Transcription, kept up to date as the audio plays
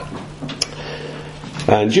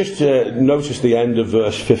And just notice the end of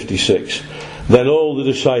verse 56. Then all the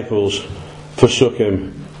disciples forsook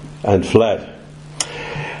him and fled.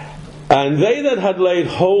 And they that had laid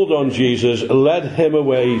hold on Jesus led him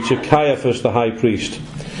away to Caiaphas the high priest,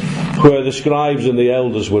 where the scribes and the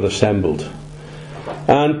elders were assembled.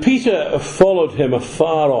 And Peter followed him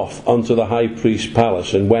afar off unto the high priest's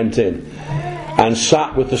palace, and went in, and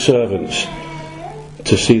sat with the servants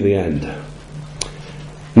to see the end.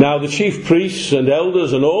 Now the chief priests and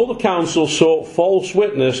elders and all the council sought false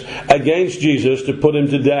witness against Jesus to put him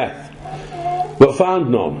to death, but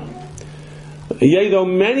found none. Yea, though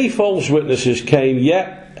many false witnesses came,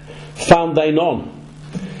 yet found they none.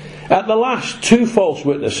 At the last 2 false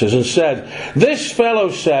witnesses, and said, This fellow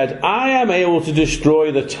said, I am able to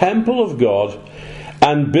destroy the temple of God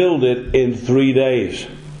and build it in 3 days.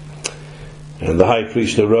 And the high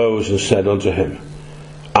priest arose and said unto him,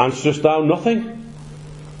 Answerest thou nothing?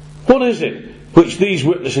 What is it which these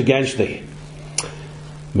witness against thee?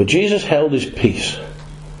 But Jesus held his peace.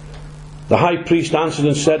 The high priest answered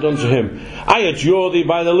and said unto him, I adjure thee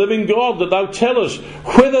by the living God, that thou tell us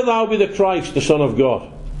whether thou be the Christ, the Son of God.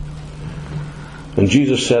 And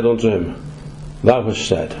Jesus said unto him, Thou hast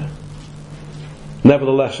said.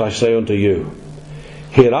 Nevertheless I say unto you,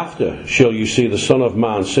 hereafter shall you see the Son of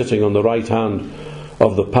Man sitting on the right hand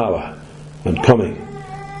of the power, and coming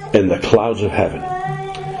in the clouds of heaven.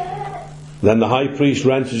 Then the high priest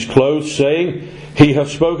rent his clothes, saying, He hath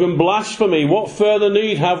spoken blasphemy. What further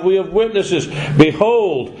need have we of witnesses?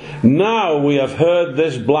 Behold, now we have heard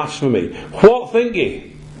this blasphemy. What think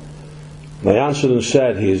ye? They answered and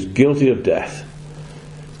said, He is guilty of death.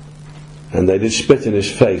 And they did spit in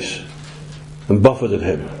his face, and buffeted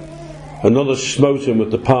him. And others smote him with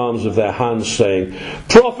the palms of their hands, saying,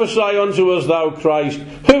 Prophesy unto us, thou Christ.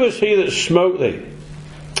 Who is he that smote thee?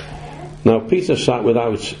 Now Peter sat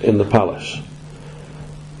without in the palace.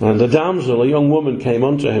 And a damsel, a young woman, came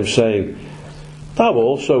unto him, saying, Thou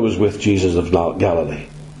also was with Jesus of Galilee.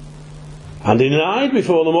 And he denied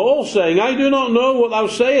before them all, saying, I do not know what thou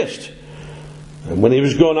sayest. And when he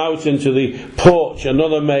was gone out into the porch,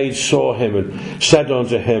 another maid saw him, and said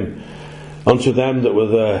unto them that were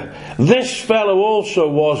there, This fellow also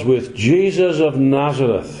was with Jesus of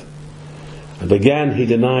Nazareth. And again he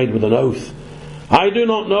denied with an oath, I do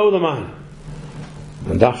not know the man.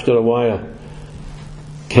 And after a while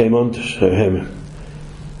came unto him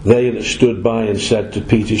they that stood by, and said to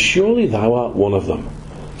Peter, Surely thou art one of them,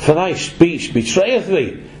 for thy speech betrayeth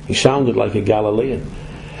thee. He sounded like a Galilean.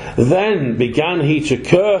 Then began he to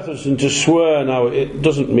curse and to swear. Now it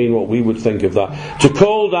doesn't mean what we would think of that. To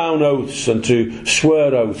call down oaths and to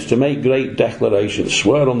swear oaths, to make great declarations,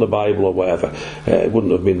 swear on the Bible or whatever. It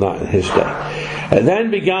wouldn't have been that in his day. And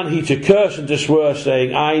then began he to curse and to swear,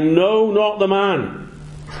 saying, I know not the man.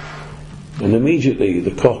 And immediately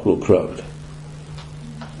the cockle crowed.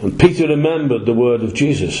 And Peter remembered the word of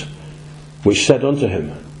Jesus, which said unto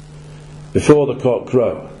him, Before the cock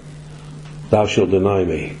crow, thou shalt deny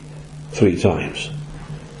me 3 times.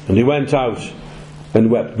 And he went out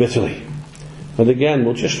and wept bitterly. And again,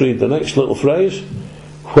 we'll just read the next little phrase.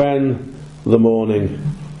 When the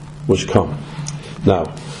morning was come.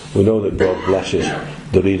 Now, we know that God blesses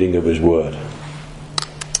the reading of his word.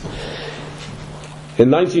 In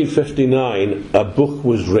 1959, a book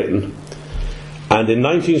was written, and in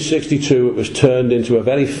 1962 it was turned into a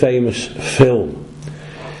very famous film.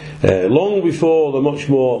 Long before the much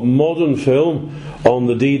more modern film on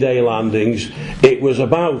the D-Day landings, it was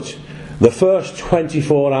about the first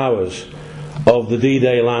 24 hours of the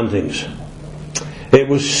D-Day landings. It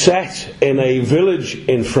was set in a village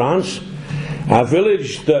in France, a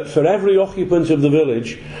village that for every occupant of the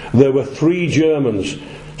village there were 3 Germans,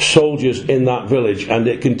 soldiers in that village, and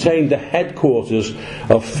it contained the headquarters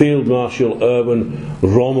of Field Marshal Erwin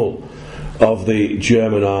Rommel of the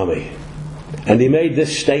German army. And he made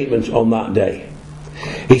this statement on that day.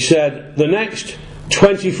 He said, the next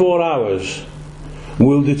 24 hours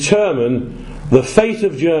will determine the fate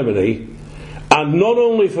of Germany, and not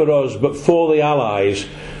only for us but for the Allies.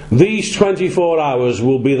 These 24 hours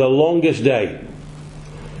will be the longest day.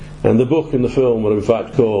 And the book and the film were in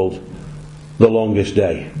fact called The Longest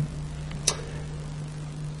Day.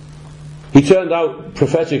 He turned out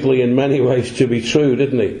prophetically in many ways to be true,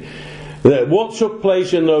 didn't he? That what took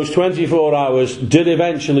place in those 24 hours did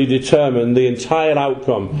eventually determine the entire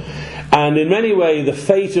outcome, and in many ways the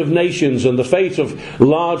fate of nations and the fate of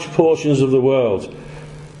large portions of the world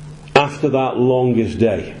after that longest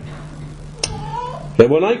day. But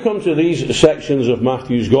when I come to these sections of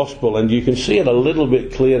Matthew's Gospel, and you can see it a little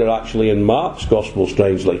bit clearer actually in Mark's Gospel,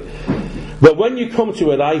 strangely, but when you come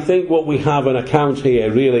to it, I think what we have an account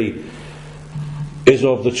here really is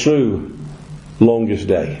of the true longest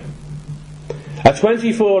day. A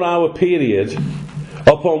 24-hour period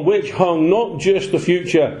upon which hung not just the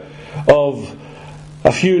future of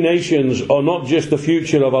a few nations, or not just the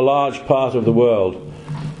future of a large part of the world,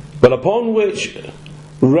 but upon which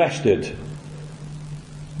rested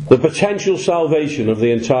the potential salvation of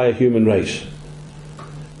the entire human race.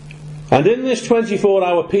 And in this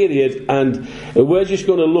 24-hour period, and we're just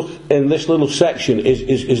going to look in this little section,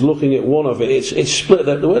 is looking at one of it. It's split.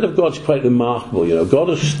 The Word of God's quite remarkable, you know. God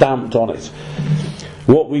has stamped on it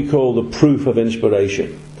what we call the proof of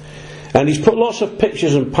inspiration. And He's put lots of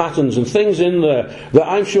pictures and patterns and things in there that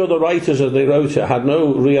I'm sure the writers as they wrote it had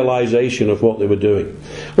no realization of what they were doing.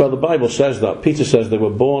 Well, the Bible says that. Peter says they were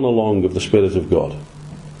borne along of the Spirit of God.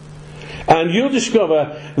 And you'll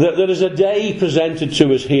discover that there is a day presented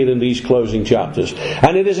to us here in these closing chapters.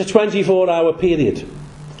 And it is a 24-hour period.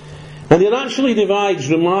 And it actually divides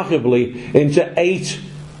remarkably into 8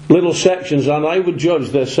 little sections, and I would judge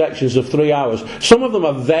they're sections of 3 hours. Some of them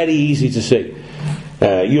are very easy to see.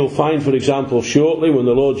 You'll find, for example, shortly when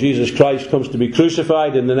the Lord Jesus Christ comes to be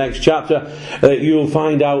crucified in the next chapter, you'll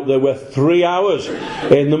find out there were 3 hours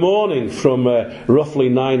in the morning from roughly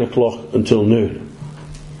 9 o'clock until noon.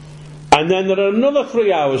 And then there are another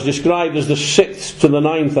 3 hours described as the 6th to the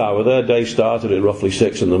 9th hour. Their day started at roughly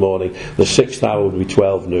 6 in the morning. The 6th hour would be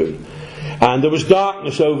 12 noon. And there was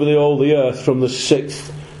darkness over all the earth from the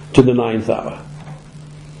 6th to the 9th hour.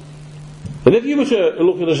 And if you were to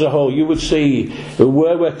look at it as a whole, you would see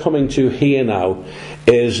where we're coming to here now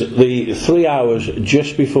is the 3 hours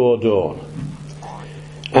just before dawn.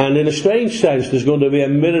 And in a strange sense, there's going to be a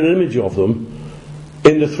mirror image of them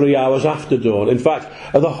in the 3 hours after dawn. In fact,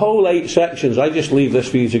 the whole 8 sections, I just leave this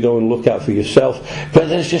for you to go and look at for yourself, but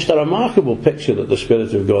there's just a remarkable picture that the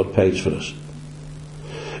Spirit of God paints for us.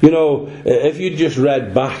 You know, if you just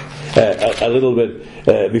read back a little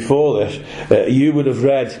bit before this, you would have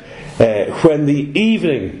read when the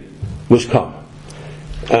evening was come.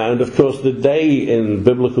 And of course the day in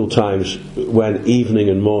biblical times went evening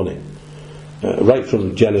and morning. Right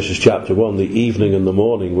from Genesis chapter 1, the evening and the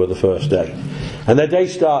morning were the first day. And their day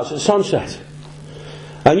starts at sunset.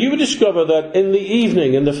 And you would discover that in the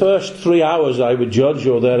evening, in the first 3 hours, I would judge,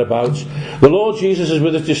 or thereabouts, the Lord Jesus is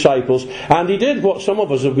with His disciples, and He did what some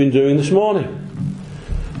of us have been doing this morning.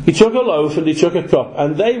 He took a loaf and He took a cup,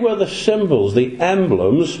 and they were the symbols, the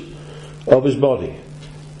emblems of His body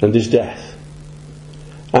and His death.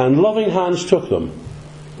 And loving hands took them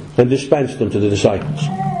and dispensed them to the disciples.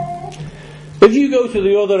 If you go to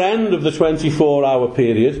the other end of the 24-hour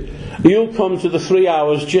period, you'll come to the 3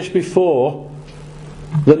 hours just before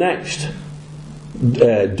the next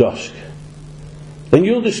dusk. And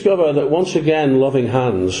you'll discover that once again loving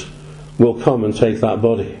hands will come and take that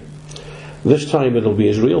body. This time it'll be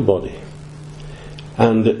His real body.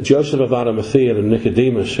 And Joseph of Arimathea and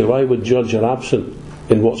Nicodemus, who I would judge are absent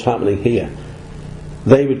in what's happening here,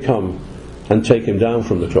 they would come and take Him down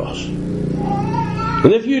from the cross.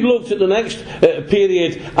 And if you'd looked at the next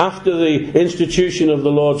period after the institution of the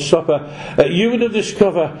Lord's Supper, you would have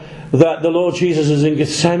discovered that the Lord Jesus is in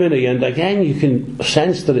Gethsemane, and again you can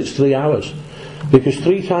sense that it's 3 hours, because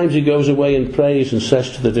 3 times He goes away and prays and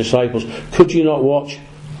says to the disciples, could you not watch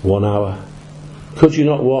 1 hour? Could you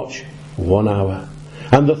not watch 1 hour?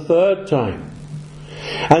 And the 3rd time.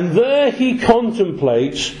 And there He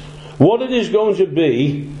contemplates what it is going to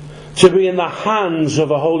be in the hands of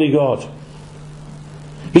a holy God.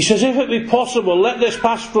 He says, if it be possible, let this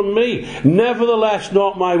pass from me. Nevertheless,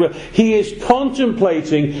 not my will. He is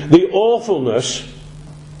contemplating the awfulness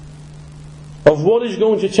of what is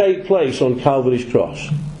going to take place on Calvary's cross.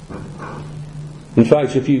 In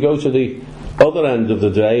fact, if you go to the other end of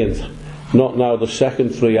the day, and not now the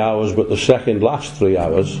second 3 hours, but the second last 3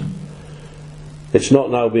 hours, it's not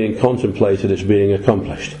now being contemplated, it's being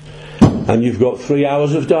accomplished. And you've got 3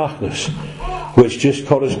 hours of darkness, which just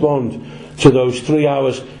correspond to those 3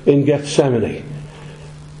 hours in Gethsemane.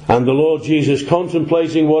 And the Lord Jesus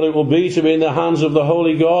contemplating what it will be to be in the hands of the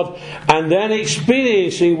Holy God, and then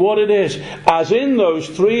experiencing what it is, as in those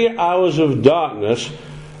 3 hours of darkness,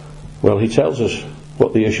 well, He tells us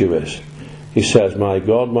what the issue is. He says, my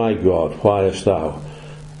God, why hast thou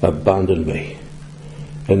abandoned me?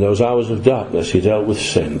 In those hours of darkness He dealt with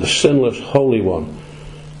sin. The sinless Holy One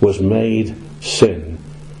was made sin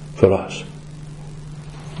for us.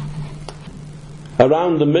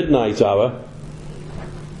 Around the midnight hour,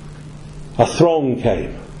 a throng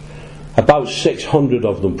came. About 600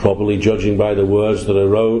 of them probably, judging by the words that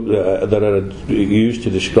are used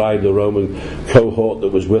to describe the Roman cohort that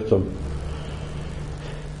was with them.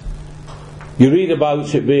 You read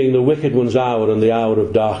about it being the wicked one's hour and the hour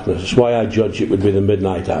of darkness. That's why I judge it would be the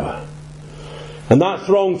midnight hour. And that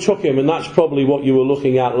throng took him, and that's probably what you were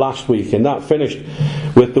looking at last week, and that finished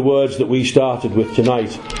with the words that we started with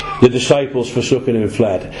tonight. The disciples forsook him and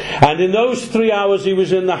fled. And in those 3 hours he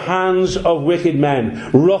was in the hands of wicked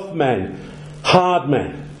men, rough men, hard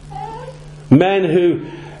men. Men who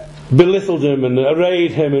belittled him and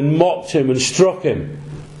arrayed him and mocked him and struck him.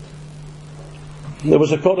 There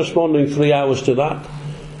was a corresponding 3 hours to that.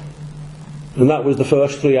 And that was the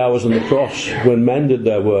first 3 hours on the cross, when men did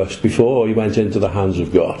their worst before he went into the hands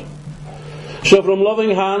of God. So from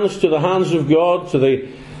loving hands to the hands of God to the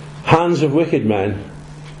hands of wicked men.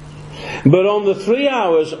 But on the 3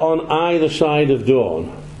 hours on either side of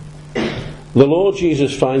dawn, the Lord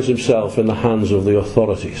Jesus finds himself in the hands of the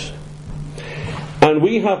authorities. And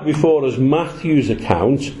we have before us Matthew's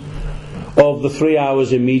account of the 3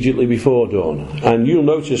 hours immediately before dawn. And you'll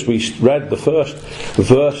notice we read the first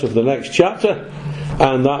verse of the next chapter,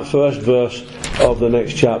 and that first verse of the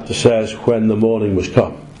next chapter says, when the morning was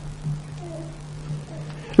come.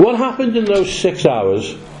 What happened in those 6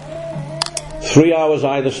 hours, 3 hours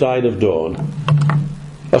either side of dawn,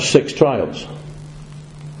 are 6 trials.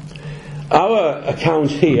 Our account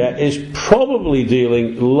here is probably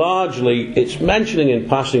dealing largely, it's mentioning in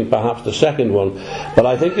passing perhaps the second one, but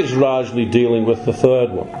I think it's largely dealing with the third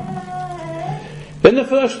one. In the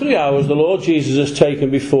first 3 hours, the Lord Jesus is taken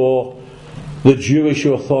before the Jewish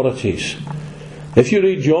authorities. If you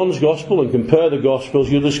read John's Gospel and compare the Gospels,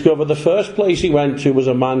 you'll discover the first place he went to was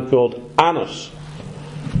a man called Annas.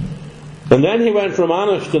 And then he went from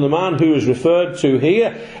Annas to the man who is referred to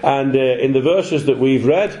here, and in the verses that we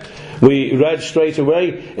read straight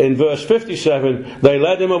away in verse 57, they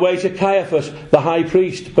led him away to Caiaphas, the high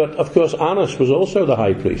priest. But of course Annas was also the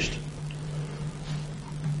high priest.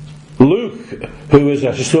 Luke, who is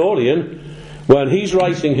a historian, when he's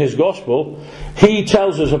writing his gospel, he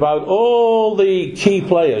tells us about all the key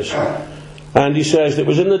players. And he says it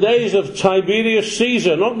was in the days of Tiberius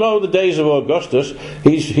Caesar, not the days of Augustus.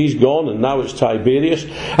 He's gone, and now it's Tiberius.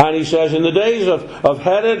 And he says in the days of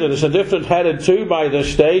Herod, and it's a different Herod too by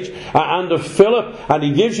this stage, and of Philip, and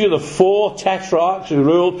he gives you the 4 tetrarchs who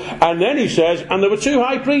ruled. And then he says, and there were 2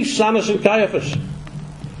 high priests, Annas and Caiaphas.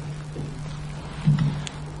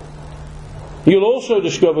 You'll also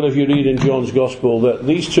discover, if you read in John's Gospel, that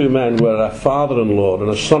these 2 men were a father-in-law and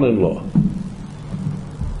a son-in-law.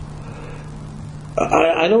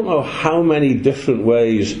 I don't know how many different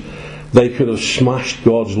ways they could have smashed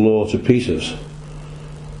God's law to pieces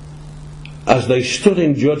as they stood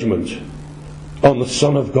in judgment on the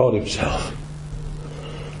Son of God himself.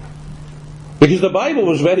 Because the Bible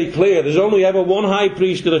was very clear, there's only ever one high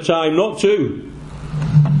priest at a time, not 2.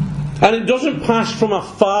 And it doesn't pass from a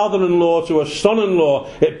father-in-law to a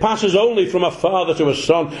son-in-law. It passes only from a father to a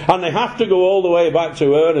son. And they have to go all the way back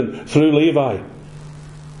to Aaron through Levi.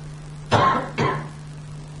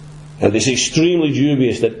 And it's extremely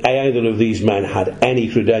dubious that either of these men had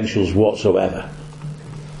any credentials whatsoever.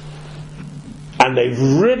 And they've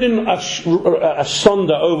ridden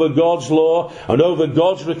asunder over God's law and over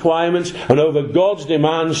God's requirements and over God's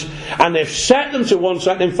demands, and they've set them to one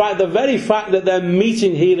side. In fact, the very fact that they're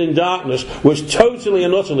meeting here in darkness was totally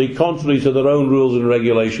and utterly contrary to their own rules and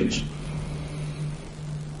regulations.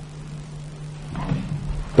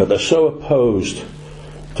 But they're so opposed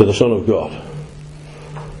to the Son of God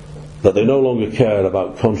that they no longer care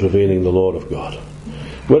about contravening the law of God.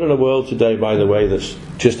 We're in a world today, by the way, that's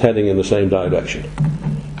just heading in the same direction.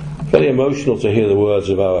 Very emotional to hear the words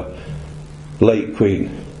of our late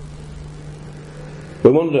Queen. We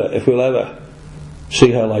wonder if we'll ever see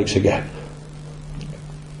her likes again.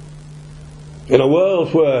 In a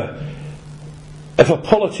world where if a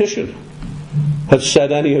politician had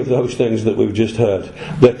said any of those things that we've just heard,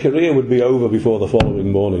 their career would be over before the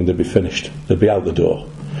following morning. They'd be finished. They'd be out the door.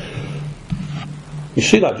 You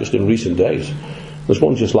see that just in recent days. There's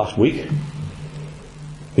one just last week.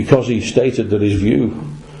 Because he stated that his view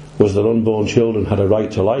was that unborn children had a right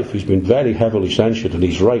to life, he's been very heavily censured, and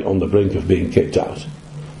he's right on the brink of being kicked out.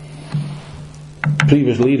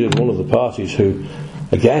 Previous leader in one of the parties who,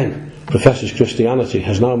 again, professes Christianity,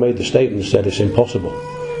 has now made the statement and said it's impossible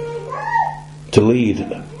to lead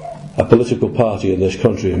a political party in this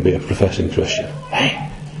country and be a professing Christian. Hey!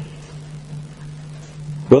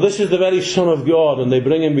 Well, this is the very Son of God, and they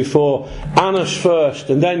bring him before Annas first,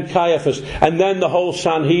 and then Caiaphas, and then the whole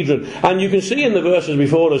Sanhedrin. And you can see in the verses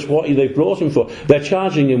before us what they've brought him for. They're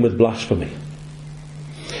charging him with blasphemy.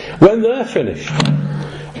 When they're finished,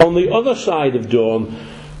 on the other side of dawn,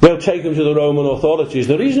 they'll take him to the Roman authorities.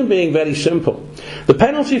 The reason being very simple. The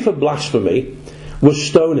penalty for blasphemy was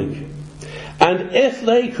stoning. And if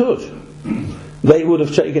they could, they would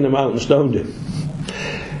have taken him out and stoned him.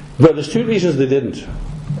 But there's two reasons they didn't.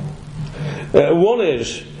 One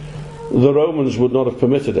is, the Romans would not have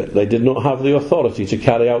permitted it. They did not have the authority to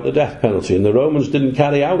carry out the death penalty. And the Romans didn't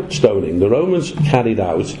carry out stoning. The Romans carried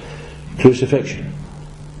out crucifixion.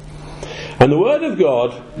 And the Word of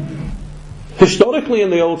God, historically in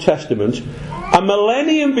the Old Testament, a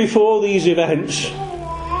millennium before these events,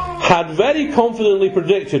 had very confidently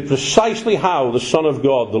predicted precisely how the Son of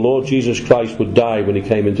God, the Lord Jesus Christ, would die when he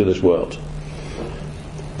came into this world.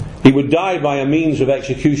 He would die by a means of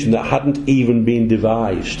execution that hadn't even been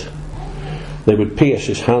devised. They would pierce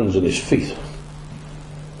his hands and his feet.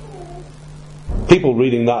 People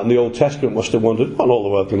reading that in the Old Testament must have wondered, what all the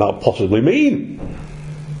world can that possibly mean?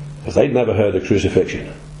 Because they'd never heard of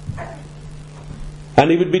crucifixion. And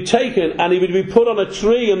he would be taken and he would be put on a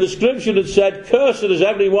tree, and the scripture had said, "Cursed is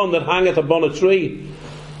every one that hangeth upon a tree."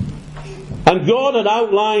 And God had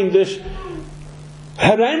outlined this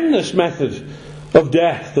horrendous method of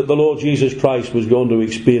death that the Lord Jesus Christ was going to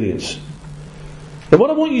experience. And what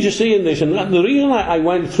I want you to see in this, and the reason I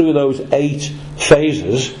went through those 8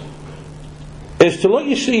 phases, is to let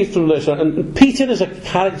you see from this, and Peter is a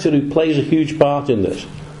character who plays a huge part in this.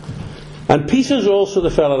 And Peter's also the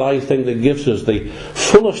fellow, I think, that gives us the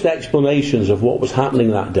fullest explanations of what was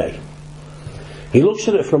happening that day. He looks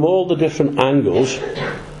at it from all the different angles.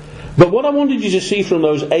 But what I wanted you to see from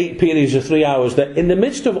those 8 periods of 3 hours, that in the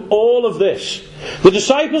midst of all of this, the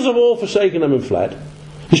disciples have all forsaken him and fled.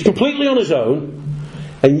 He's completely on his own,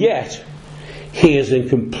 and yet he is in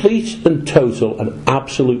complete and total and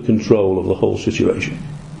absolute control of the whole situation.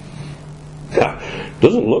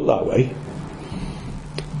 Doesn't look that way.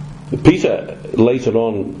 Peter later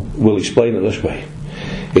on will explain it this way.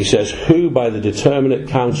 He says, "Who by the determinate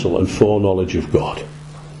counsel and foreknowledge of God."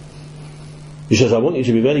 He says, I want you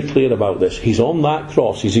to be very clear about this. He's on that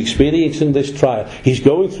cross. He's experiencing this trial. He's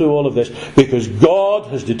going through all of this because God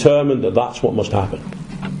has determined that that's what must happen.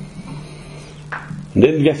 And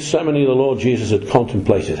in Gethsemane, the Lord Jesus had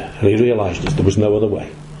contemplated it, and he realised that there was no other way.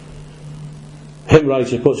 Hymn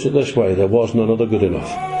writer puts it this way: there was none other good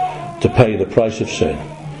enough to pay the price of sin.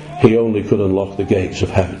 He only could unlock the gates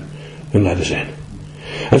of heaven and let us in.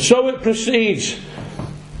 And so it proceeds.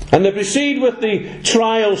 And they proceed with the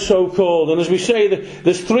trial, so-called. And as we say,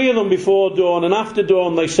 there's 3 of them before dawn, and after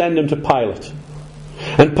dawn they send him to Pilate.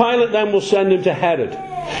 And Pilate then will send him to Herod.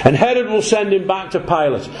 And Herod will send him back to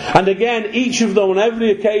Pilate. And again, each of them on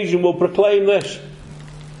every occasion will proclaim this: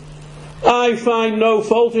 I find no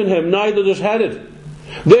fault in him, neither does Herod.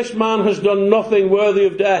 This man has done nothing worthy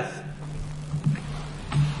of death.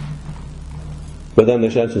 But then they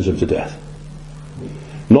sentence him to death.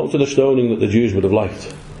 Not to the stoning that the Jews would have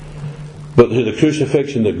liked, but to the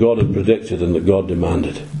crucifixion that God had predicted and that God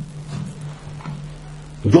demanded.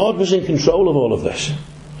 God was in control of all of this.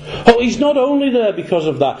 Oh, he's not only there because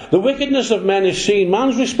of that. The wickedness of men is seen.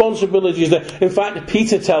 Man's responsibility is there. In fact,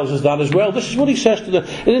 Peter tells us that as well. This is what he says to them.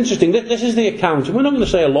 It's interesting. This is the account. We're not going to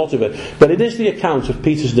say a lot of it, but it is the account of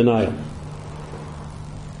Peter's denial.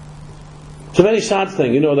 It's a very sad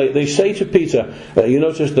thing. You know, they say to Peter, you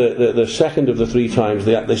notice the second of the 3 times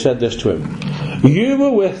they said this to him: you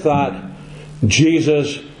were with that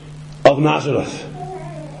Jesus of Nazareth.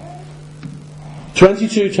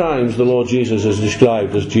 22 times the Lord Jesus is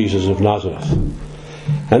described as Jesus of Nazareth.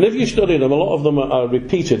 And if you study them, a lot of them are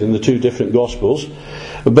repeated in the 2 different Gospels.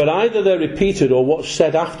 But either they're repeated or what's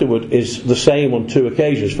said afterward is the same on 2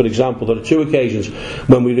 occasions. For example, there are 2 occasions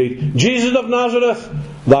when we read, Jesus of Nazareth,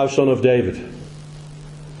 thou son of David.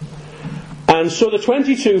 And so the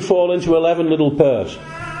 22 fall into 11 little pairs.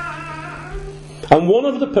 And one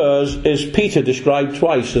of the pairs is Peter described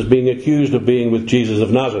twice as being accused of being with Jesus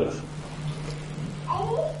of Nazareth.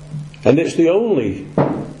 And it's the only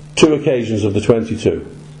 2 occasions of the 22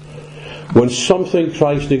 when something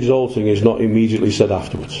Christ exalting is not immediately said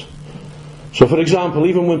afterwards. So for example,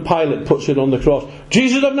 even when Pilate puts it on the cross,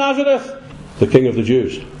 Jesus of Nazareth, the King of the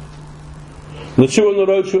Jews. And the 2 on the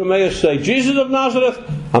road to Emmaus say, Jesus of Nazareth,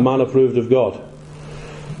 a man approved of God.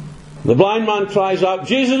 The blind man cries out,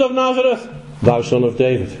 Jesus of Nazareth, thou son of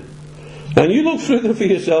David. And you look through them for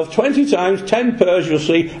yourself, 20 times, 10 pairs you'll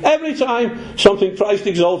see, every time something Christ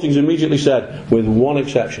exalting is immediately said, with one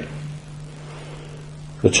exception.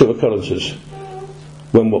 The 2 occurrences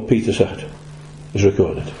when what Peter said is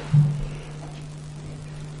recorded.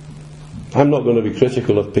 I'm not going to be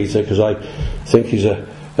critical of Peter because I think he's a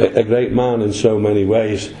great man in so many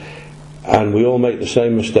ways, and we all make the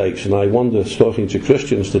same mistakes. And I wonder, talking to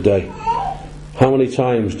Christians today, how many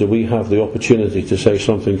times do we have the opportunity to say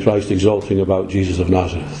something Christ exalting about Jesus of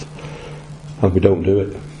Nazareth and we don't do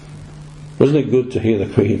it? Wasn't it good to hear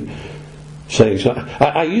the Queen saying so?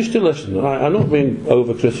 I used to listen. I'm not being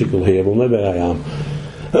overcritical here, well maybe I am.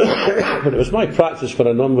 But it was my practice for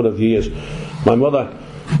a number of years. My mother,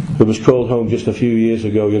 who was called home just a few years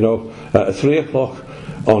ago, at 3 o'clock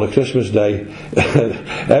on a Christmas day,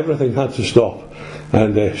 everything had to stop.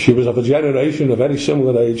 And she was of a generation, a very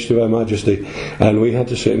similar age to Her Majesty, and we had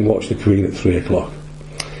to sit and watch the Queen at 3 o'clock.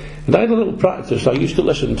 And I had a little practice. I used to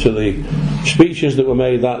listen to the speeches that were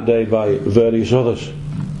made that day by various others.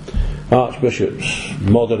 Archbishops,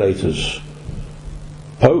 moderators,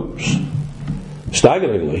 popes.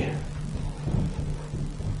 Staggeringly,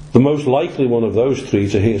 the most likely one of those three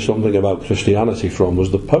to hear something about Christianity from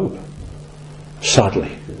was the Pope.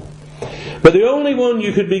 Sadly. But the only one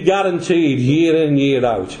you could be guaranteed year in, year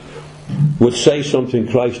out would say something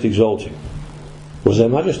Christ exalting was Her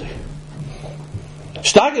Majesty.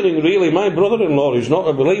 Staggering, really. My brother-in-law, who's not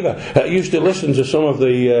a believer, used to listen to some of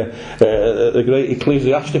the great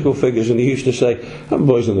ecclesiastical figures, and he used to say, that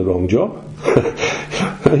boy's in the wrong job.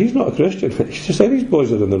 He's not a Christian. He used to say, these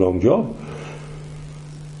boys are in the wrong job.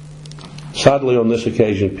 Sadly, on this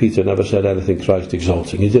occasion, Peter never said anything Christ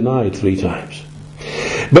exalting. He denied 3 times.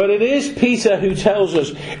 But it is Peter who tells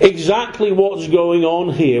us exactly what's going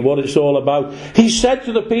on here, what it's all about. He said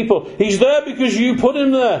to the people, He's there because you put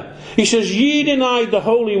Him there. He says, ye denied the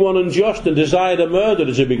Holy One and just, and desired a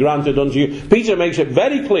murderer to be granted unto you. Peter makes it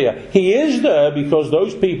very clear. He is there because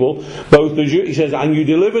those people, both the Jews, he says, and you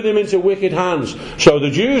delivered Him into wicked hands. So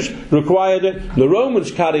the Jews required it, the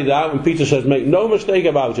Romans carried it out, and Peter says, make no mistake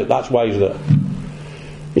about it, that's why He's there.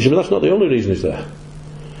 He said, but that's not the only reason He's there.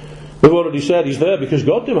 We've already said He's there because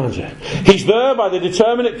God demands it. He's there by the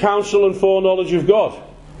determinate counsel and foreknowledge of God.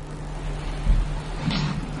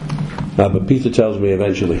 But Peter tells me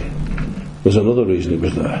eventually there's another reason He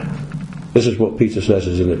was there. This is what Peter says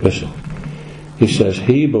in an epistle. He says,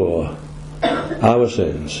 He bore our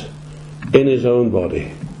sins in His own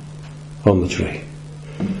body on the tree.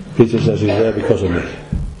 Peter says He's there because of me.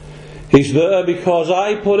 He's there because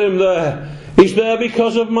I put Him there. He's there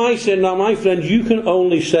because of my sin. Now, my friend, you can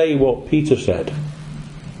only say what Peter said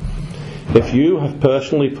if you have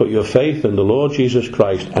personally put your faith in the Lord Jesus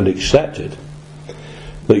Christ and accepted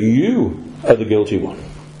that you are the guilty one,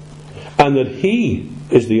 and that He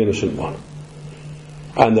is the innocent one,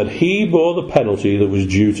 and that He bore the penalty that was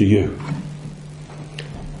due to you.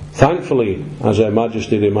 Thankfully, as Her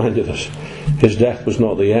Majesty reminded us, His death was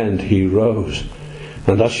not the end. He rose.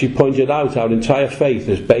 And as she pointed out, our entire faith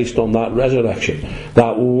is based on that resurrection,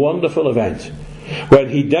 that wonderful event, when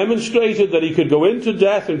He demonstrated that He could go into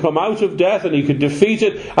death and come out of death, and He could defeat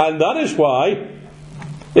it. And that is why,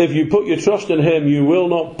 if you put your trust in Him, you will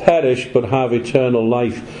not perish but have eternal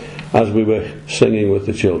life, as we were singing with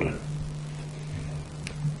the children.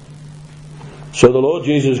 So the Lord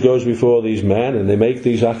Jesus goes before these men, and they make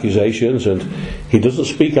these accusations, and He doesn't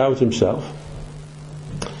speak out Himself.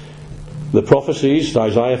 The prophecies,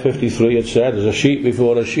 Isaiah 53 had said, as a sheep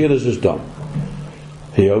before a shearers is dumb,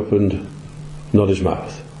 He opened not His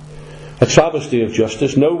mouth. A travesty of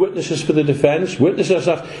justice. No witnesses for the defence. Witnesses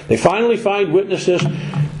that they finally find witnesses.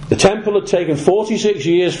 The temple had taken 46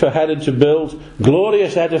 years for Herod to build,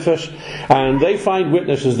 glorious edifice, and they find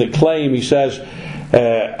witnesses that claim, he says,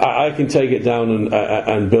 I can take it down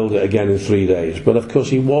and build it again in 3 days. But of course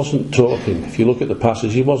He wasn't talking, if you look at the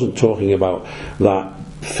passage, He wasn't talking about that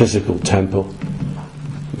physical temple.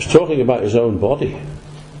 He was talking about His own body.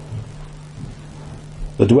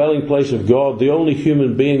 The dwelling place of God, the only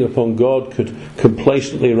human being upon God could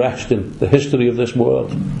complacently rest in the history of this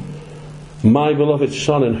world. My beloved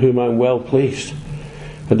Son, in whom I'm well pleased.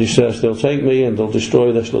 And He says, they'll take me and they'll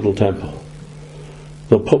destroy this little temple.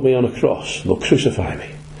 They'll put me on a cross. They'll crucify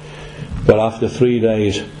me. But after 3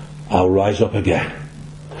 days, I'll rise up again.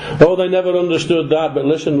 Oh, they never understood that, but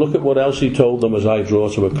listen, look at what else He told them as I draw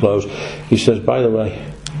to a close. He says, by the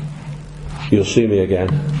way, you'll see me again.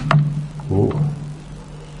 Ooh.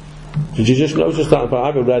 Did you just notice that? I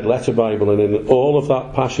have a red letter Bible, and in all of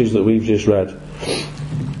that passage that we've just read,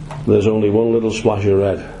 there's only one little splash of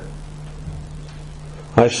red.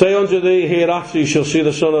 I say unto thee, hereafter you shall see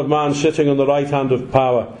the Son of Man sitting on the right hand of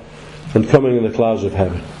power and coming in the clouds of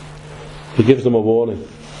heaven. He gives them a warning.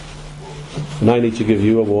 And I need to give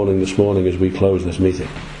you a warning this morning as we close this meeting.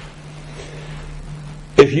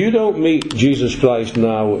 If you don't meet Jesus Christ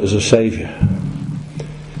now as a Saviour,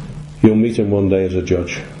 you'll meet Him one day as a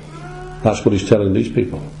judge. That's what He's telling these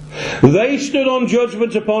people. They stood on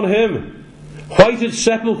judgment upon Him, whited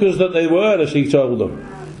sepulchres that they were, as He told them.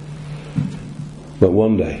 But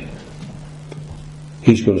one day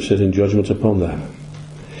He's going to sit in judgment upon them.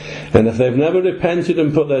 And if they've never repented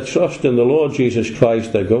and put their trust in the Lord Jesus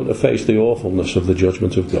Christ, they're going to face the awfulness of the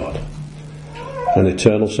judgment of God and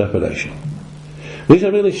eternal separation. These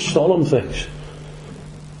are really solemn things.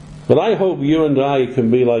 But I hope you and I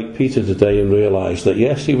can be like Peter today and realise that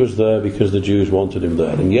yes, he was there because the Jews wanted him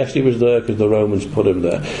there, and yes, he was there because the Romans put him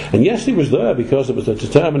there, and yes, he was there because it was the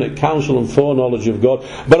determinate counsel and foreknowledge of God,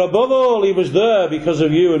 but above all, he was there because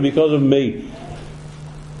of you and because of me.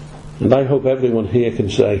 And I hope everyone here can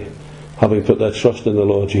say, having put their trust in the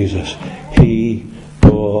Lord Jesus, he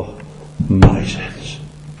bore my sins.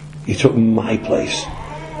 He took my place.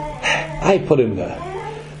 I put him there.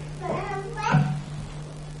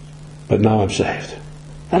 But now I'm saved.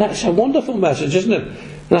 And it's a wonderful message, isn't it?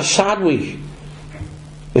 And a sad week.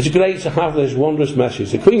 It's great to have this wondrous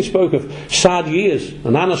message. The Queen spoke of sad years,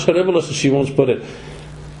 and Annus Horribilis, as she once put it,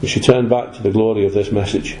 and she turned back to the glory of this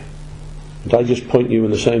message. And I just point you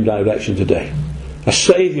in the same direction today. A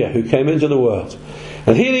Saviour who came into the world.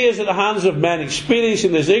 And here he is at the hands of men,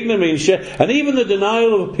 experiencing this ignominy and even the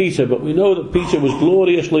denial of Peter. But we know that Peter was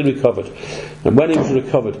gloriously recovered. And when he was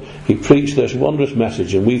recovered, he preached this wondrous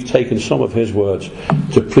message. And we've taken some of his words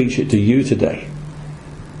to preach it to you today.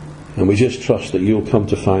 And we just trust that you'll come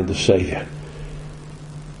to find the Saviour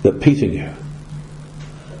that Peter knew.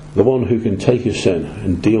 The one who can take your sin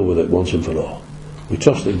and deal with it once and for all. We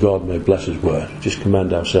trust that God may bless his word. Just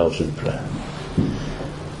commend ourselves in prayer.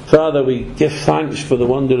 Father, we give thanks for the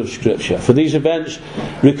wonder of Scripture, for these events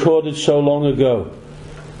recorded so long ago,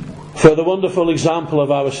 for the wonderful example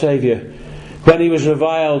of our Saviour. When he was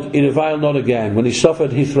reviled, he reviled not again. When he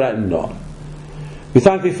suffered, he threatened not. We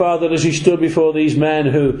thank thee, Father, as he stood before these men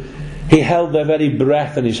who he held their very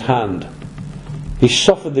breath in his hand. He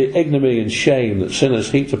suffered the ignominy and shame that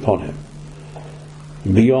sinners heaped upon him.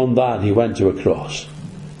 And beyond that, he went to a cross.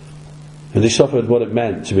 And he suffered what it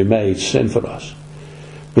meant to be made sin for us.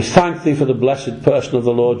 We thank thee for the blessed person of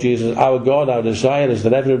the Lord Jesus. Our God, our desire is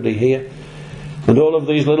that everybody here, and all of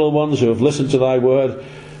these little ones who have listened to thy word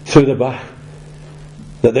through the back,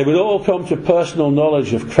 that they would all come to personal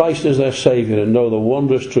knowledge of Christ as their Saviour and know the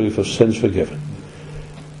wondrous truth of sins forgiven.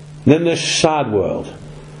 And in this sad world,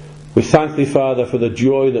 we thank thee, Father, for the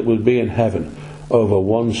joy that will be in heaven over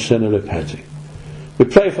one sinner repenting. We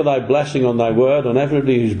pray for thy blessing on thy word, on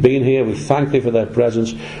everybody who's been here. We thank thee for their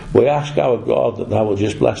presence. We ask our God that thou will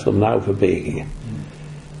just bless them now for being here.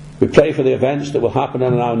 We pray for the events that will happen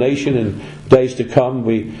in our nation in days to come.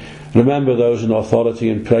 We remember those in authority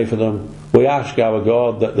and pray for them. We ask our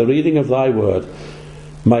God that the reading of thy word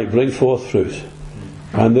might bring forth fruit.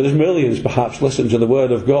 And that as millions perhaps listen to the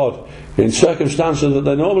word of God in circumstances that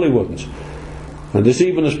they normally wouldn't. And as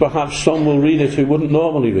even as perhaps some will read it who wouldn't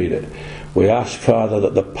normally read it, we ask, Father,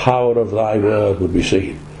 that the power of thy word would be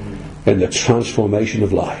seen in the transformation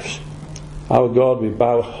of lives. Our God, we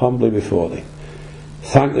bow humbly before thee.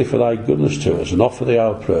 Thank thee for thy goodness to us and offer thee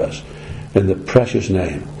our prayers in the precious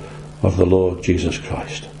name of the Lord Jesus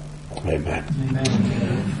Christ. Amen.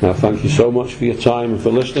 Amen. Now thank you so much for your time and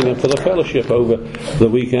for listening and for the fellowship over the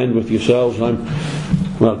weekend with yourselves. I'm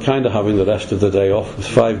kind of having the rest of the day off with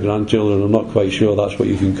 5 grandchildren. I'm not quite sure that's what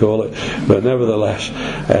you can call it, but nevertheless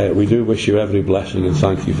we do wish you every blessing and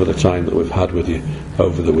thank you for the time that we've had with you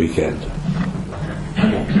over the weekend.